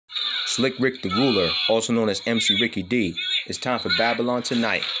Slick Rick the Ruler, also known as MC Ricky D. It's time for Babylon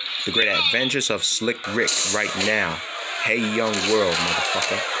Tonight. The great adventures of Slick Rick right now. Hey young world,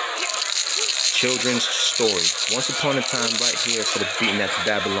 motherfucker. Children's story. Once upon a time right here for the beating at the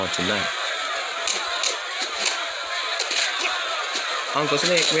Babylon Tonight. Uncle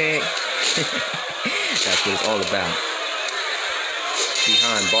Slick Rick. That's what it's all about.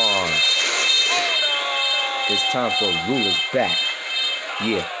 Behind bars. It's time for Ruler's back.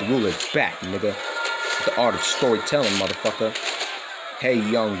 Yeah, the Ruler's back, nigga. The art of storytelling, motherfucker. Hey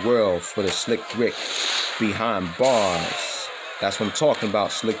young world for the Slick Rick. Behind bars. That's what I'm talking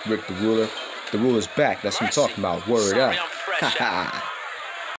about, Slick Rick the Ruler. The Ruler's back. That's what I'm talking about. Word up. Ha ha.